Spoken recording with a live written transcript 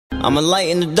I'm a light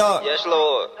in the dark. Yes,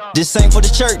 Lord. This ain't for the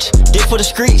church, this for the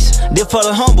streets, this for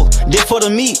the humble, this for the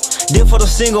meek, this for the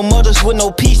single mothers with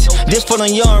no peace, this for the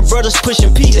young brothers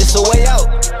pushing peace. It's a way out.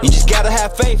 You just gotta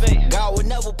have faith. God would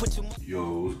never put you.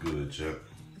 Yo, what's good, champ?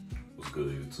 What's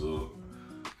good, YouTube?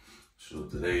 So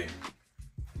today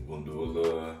we're gonna do a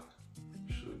little,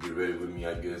 get ready with me,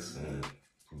 I guess, and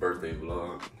birthday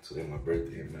vlog. Today my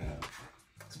birthday, man.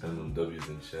 Spend them W's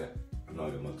in chat. I know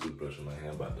I got my toothbrush in my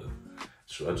hand, about to.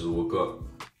 So I just woke up.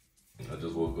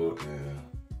 And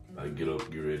I get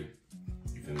up, get ready.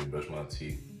 You feel me? Brush my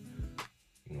teeth.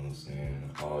 You know what I'm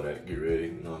saying? All that, get ready.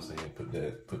 You know what I'm saying? Put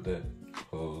that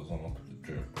clothes on, put the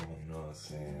drip on. You know what I'm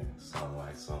saying?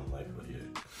 Something like. But yeah,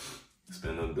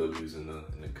 spend them W's in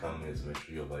the comments. Make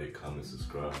sure you like, comment,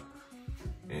 subscribe,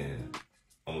 and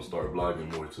I'm gonna start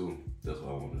vlogging more too. That's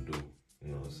what I want to do. You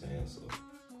know what I'm saying? So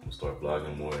I'm gonna start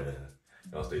vlogging more, and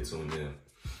y'all stay tuned in.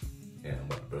 And I'm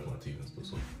about to brush my teeth and stuff.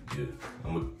 So yeah,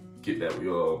 I'm gonna get that with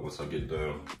y'all once I get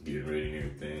done getting ready and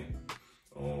everything.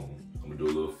 I'm gonna do a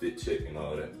little fit check and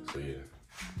all that. So yeah,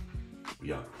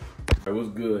 we out. Hey, what's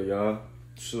good, y'all?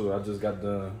 Sure, I just got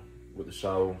done with the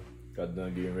shower, got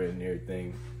done getting ready and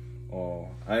everything.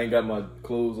 I ain't got my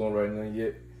clothes on right now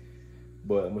yet,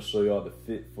 but I'm gonna show y'all the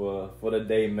fit for the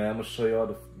day, man. I'm gonna show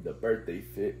y'all the birthday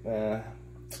fit, man.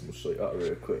 I'm gonna show y'all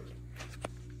real quick.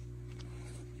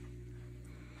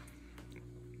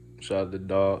 Shout out to the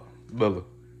dog, Bella.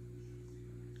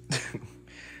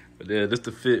 But yeah, this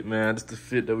the fit, man. This the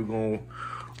fit that we're gonna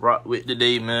rock with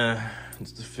today, man.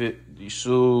 This the fit. These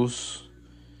shoes,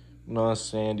 you know what I'm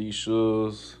saying? These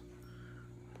shoes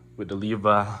with the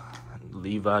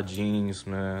Levi jeans,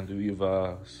 man. The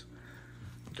Levi's.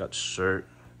 Got the shirt.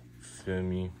 Feel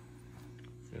me?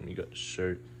 Got the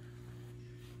shirt.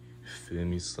 Feel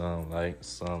me? Something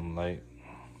light.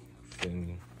 Feel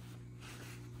me?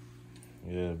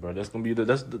 Yeah, bro, that's gonna be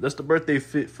that's the birthday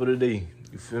fit for the day.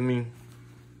 You feel me?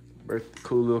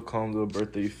 Cool little, calm little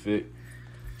birthday fit.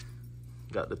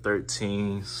 Got the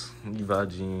 13s, Levi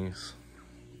jeans.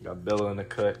 Got Bella in the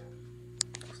cut.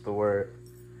 What's the word?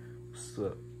 What's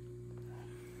up?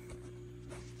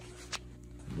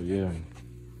 But yeah,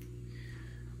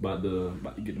 about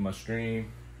to get to my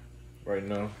stream right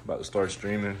now. About to start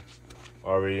streaming.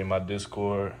 Already in my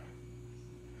Discord.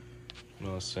 You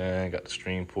know what I'm saying? Got the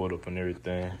stream pulled up and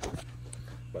everything.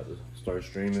 About to start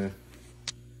streaming.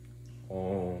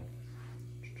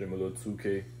 Stream a little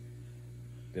 2K.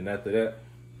 Then after that,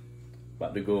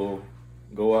 about to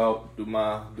go out, do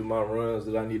my runs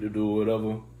that I need to do,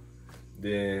 whatever.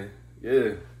 Then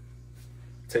yeah,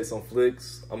 take some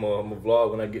flicks. I'm a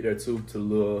vlog when I get there too,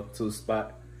 to the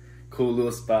spot. Cool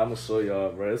little spot. I'm gonna show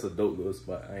y'all, bro. It's a dope little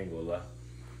spot. I ain't gonna lie.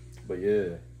 But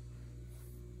yeah.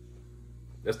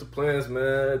 That's the plans,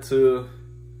 man.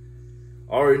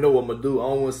 I already know what I'm gonna do. I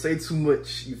don't wanna say too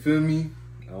much, you feel me?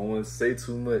 I don't wanna say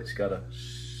too much, gotta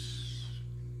shh.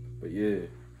 But yeah,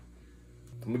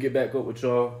 I'm gonna get back up with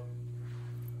y'all.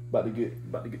 About to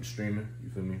get streaming, you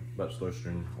feel me? About to start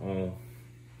streaming.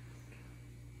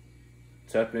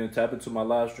 Tap into my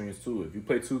live streams too. If you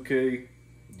play 2K,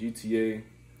 GTA,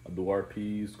 I do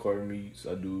RPs, card meets,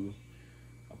 I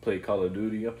play Call of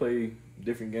Duty, I play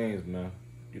different games, man.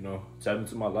 You know, tap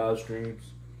into my live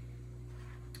streams.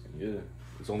 Yeah,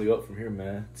 it's only up from here,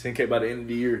 man. 10K by the end of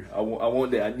the year. I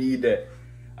want that. I need that.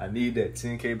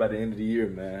 10K by the end of the year,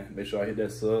 man. Make sure I hit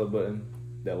that sub button,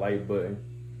 that like button.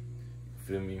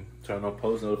 Feel me? Turn on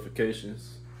post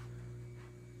notifications.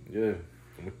 Yeah,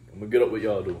 I'm gonna get up with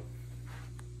y'all though.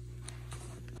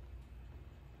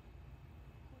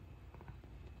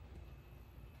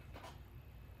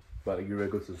 About to get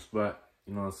ready to go to the spot.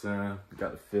 You know what I'm saying?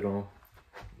 Got the fit on.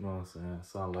 You know what I'm saying?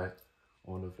 Sunlight.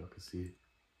 I don't know if y'all can see it.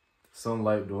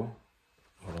 Sunlight though.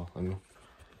 Hold on, let me.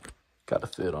 Got the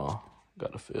fit on,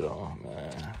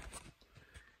 man.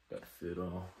 Got the fit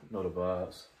on. You know the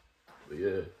vibes. But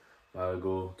yeah, I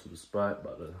go to the spot,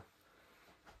 about to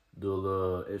do a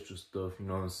little extra stuff, you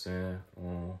know what I'm saying?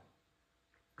 When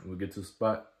we get to the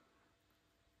spot,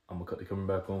 I'm gonna cut the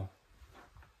camera back on.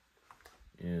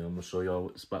 And I'm gonna show y'all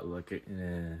what the spot look like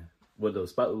and what the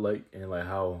spot look like and like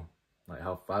how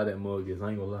far that mug is. I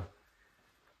ain't gonna lie.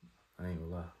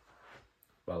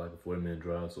 About like a 40-minute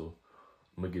drive, so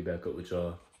I'm gonna get back up with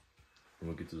y'all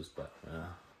when we get to the spot, man.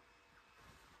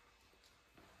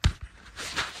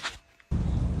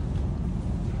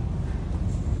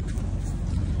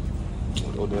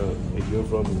 What the hey, you're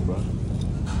from me, bro.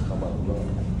 I'm about to run.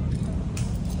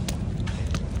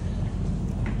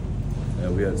 Yeah,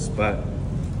 we at the spot. You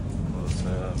know what I'm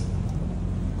saying?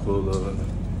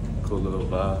 Cool little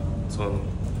vibe, tunnel. You know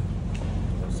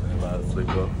what I'm saying? A lot of flick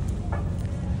up.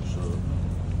 Sure.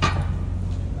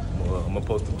 I'm gonna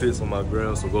post the pics on my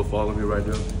gram, so go follow me right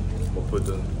there. I'm gonna put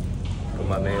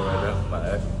my name right there, my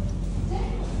act.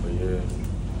 But yeah,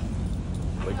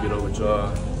 I'm gonna get over with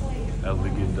y'all after we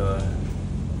get done,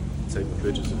 take the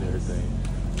pictures and everything.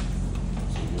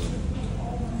 So yeah,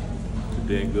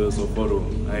 everything good so far though.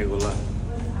 I ain't gonna lie,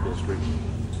 go straight.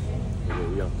 But yeah,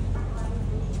 we out.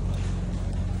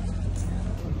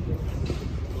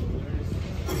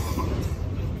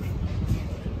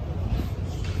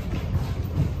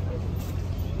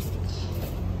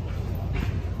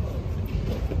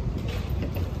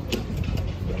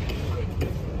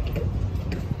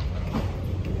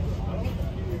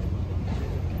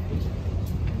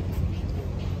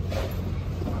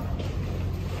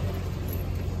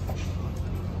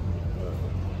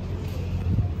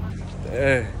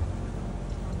 Hey,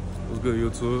 what's good,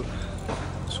 YouTube?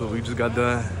 So we just got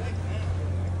done.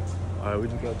 All right, we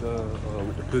just got done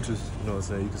with the pictures. You know what I'm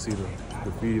saying? You can see the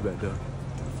graffiti back there.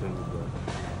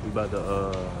 We about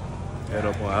to head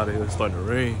up on out of here. It's starting to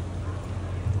rain.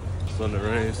 It's starting to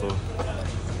rain, so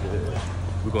yeah,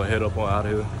 we're gonna head up on out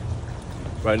of here.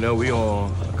 Right now, we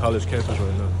on a college campus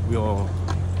right now. We on,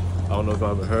 I don't know if I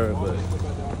ever heard, but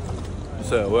you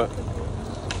said what?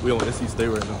 We on NC State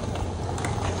right now.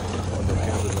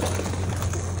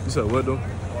 You said what though?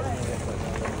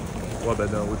 Walk back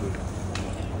down with it.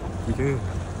 We can.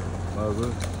 Might as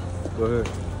well. Go ahead.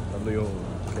 I know you're on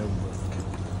camera.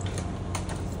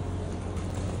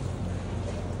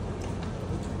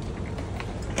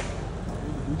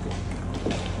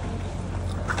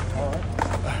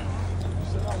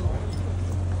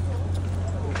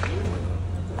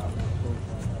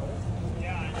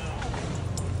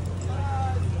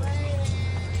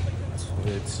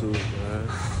 Man.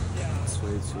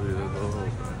 22 years old, man.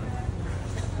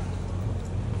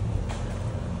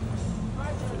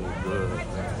 Feeling good,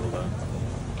 man.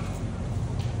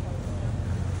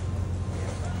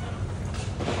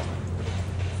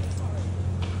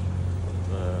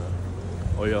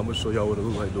 Oh yeah, I'm gonna show y'all what it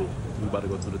looks like though. We about to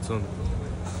go through the tunnel.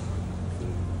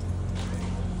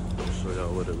 I'm gonna show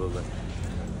y'all what it looks like.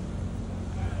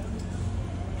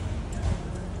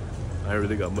 I ain't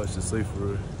really got much to say for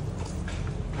real.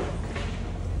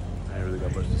 I ain't really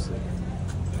got much to say.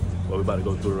 But we about to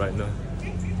go through it right now.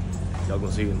 Y'all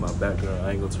gonna see it in my background.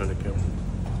 I ain't gonna turn the camera.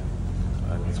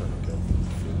 I ain't gonna turn the camera.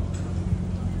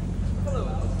 Hello,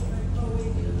 Alex.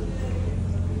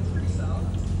 Pretty solid.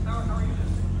 How are you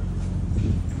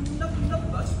doing?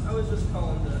 Nothing much. I was just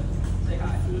calling to say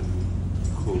hi.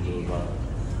 Cool little vibe.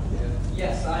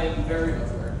 Yes, I am very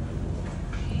aware.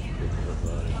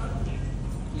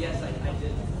 Yes, I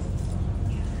did.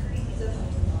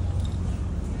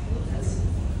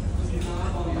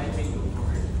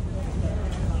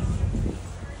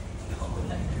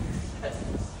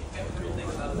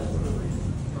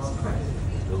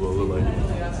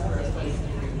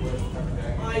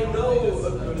 I know.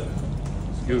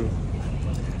 Excuse me.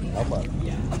 I'm up.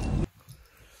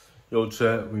 Yo,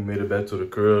 chat, we made it back to the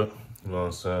crib. You know what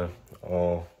I'm saying?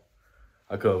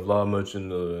 I couldn't vlog much in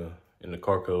the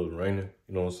car because it was raining.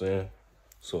 You know what I'm saying?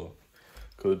 So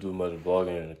couldn't do much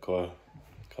vlogging in the car.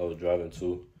 I was driving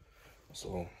too.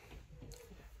 So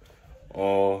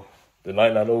the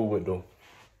night not over with though.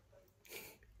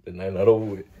 The night not over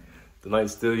with. The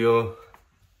night's still young.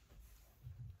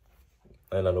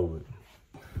 Night not over with.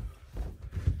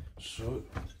 So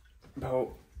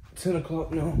about 10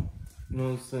 o'clock now. You know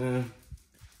what I'm saying?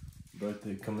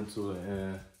 Birthday coming to an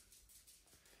end.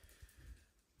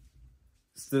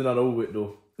 Still not over with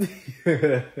though.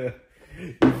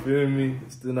 You feel me?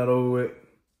 Still not over with.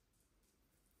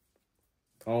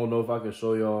 I don't know if I can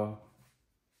show y'all.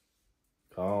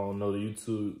 I don't know the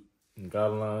YouTube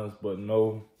guidelines, but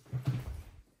no.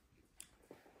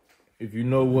 If you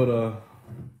know what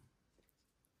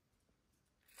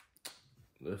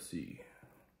let's see,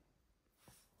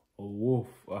 a wolf,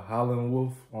 a howling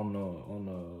wolf on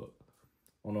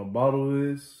a bottle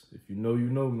is, if you know,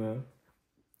 man.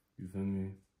 You feel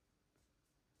me?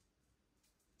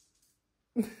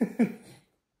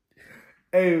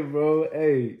 Hey, bro,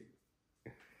 hey.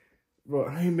 Bro,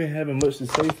 I ain't been having much to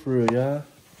say for real, y'all.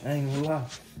 I ain't gonna lie.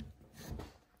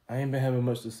 I ain't been having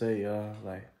much to say, y'all.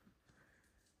 Like,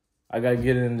 I gotta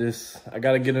get in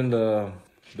the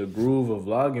groove of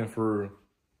vlogging for,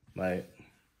 like,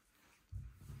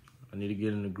 I need to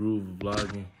get in the groove of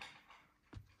vlogging.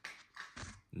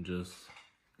 And just,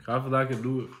 I feel like I can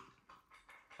do it.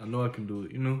 I know I can do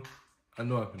it, you know? I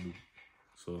know I can do it.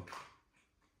 So,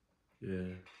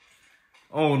 yeah.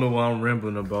 I don't know what I'm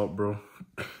rambling about, bro.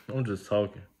 I'm just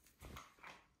talking.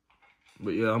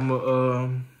 But yeah,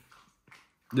 I'm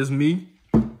this me.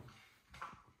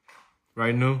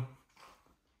 Right now.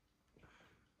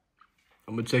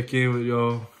 I'm gonna check in with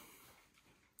y'all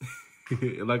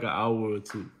in like an hour or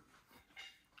two.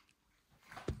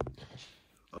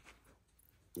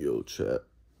 Yo, chat.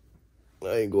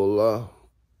 I ain't gonna lie.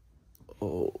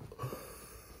 Oh.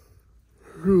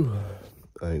 Whew.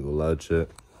 I ain't gonna lie, chat.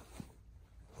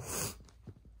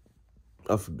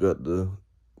 I forgot to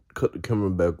cut the camera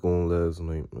back on last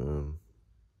night, man.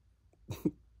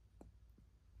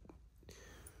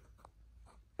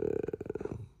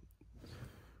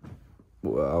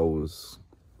 Boy, I was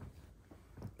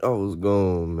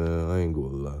gone, man. I ain't gonna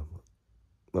lie.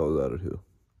 I was out of here.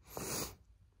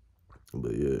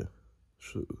 But yeah,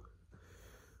 sure.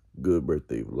 Good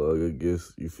birthday vlog, I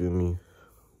guess. You feel me?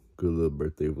 Good little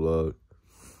birthday vlog.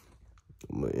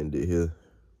 I'm gonna end it here.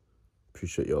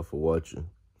 Appreciate y'all for watching.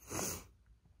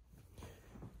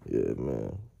 Yeah,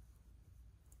 man.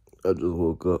 I just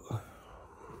woke up.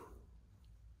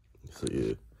 So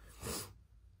yeah.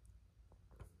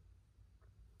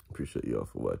 Appreciate y'all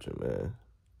for watching, man.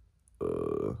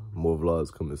 More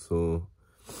vlogs coming soon.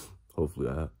 Hopefully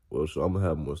I'm gonna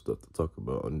have more stuff to talk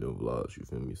about on them vlogs, you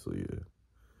feel me? So yeah.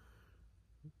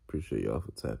 Appreciate y'all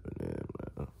for tapping in, man.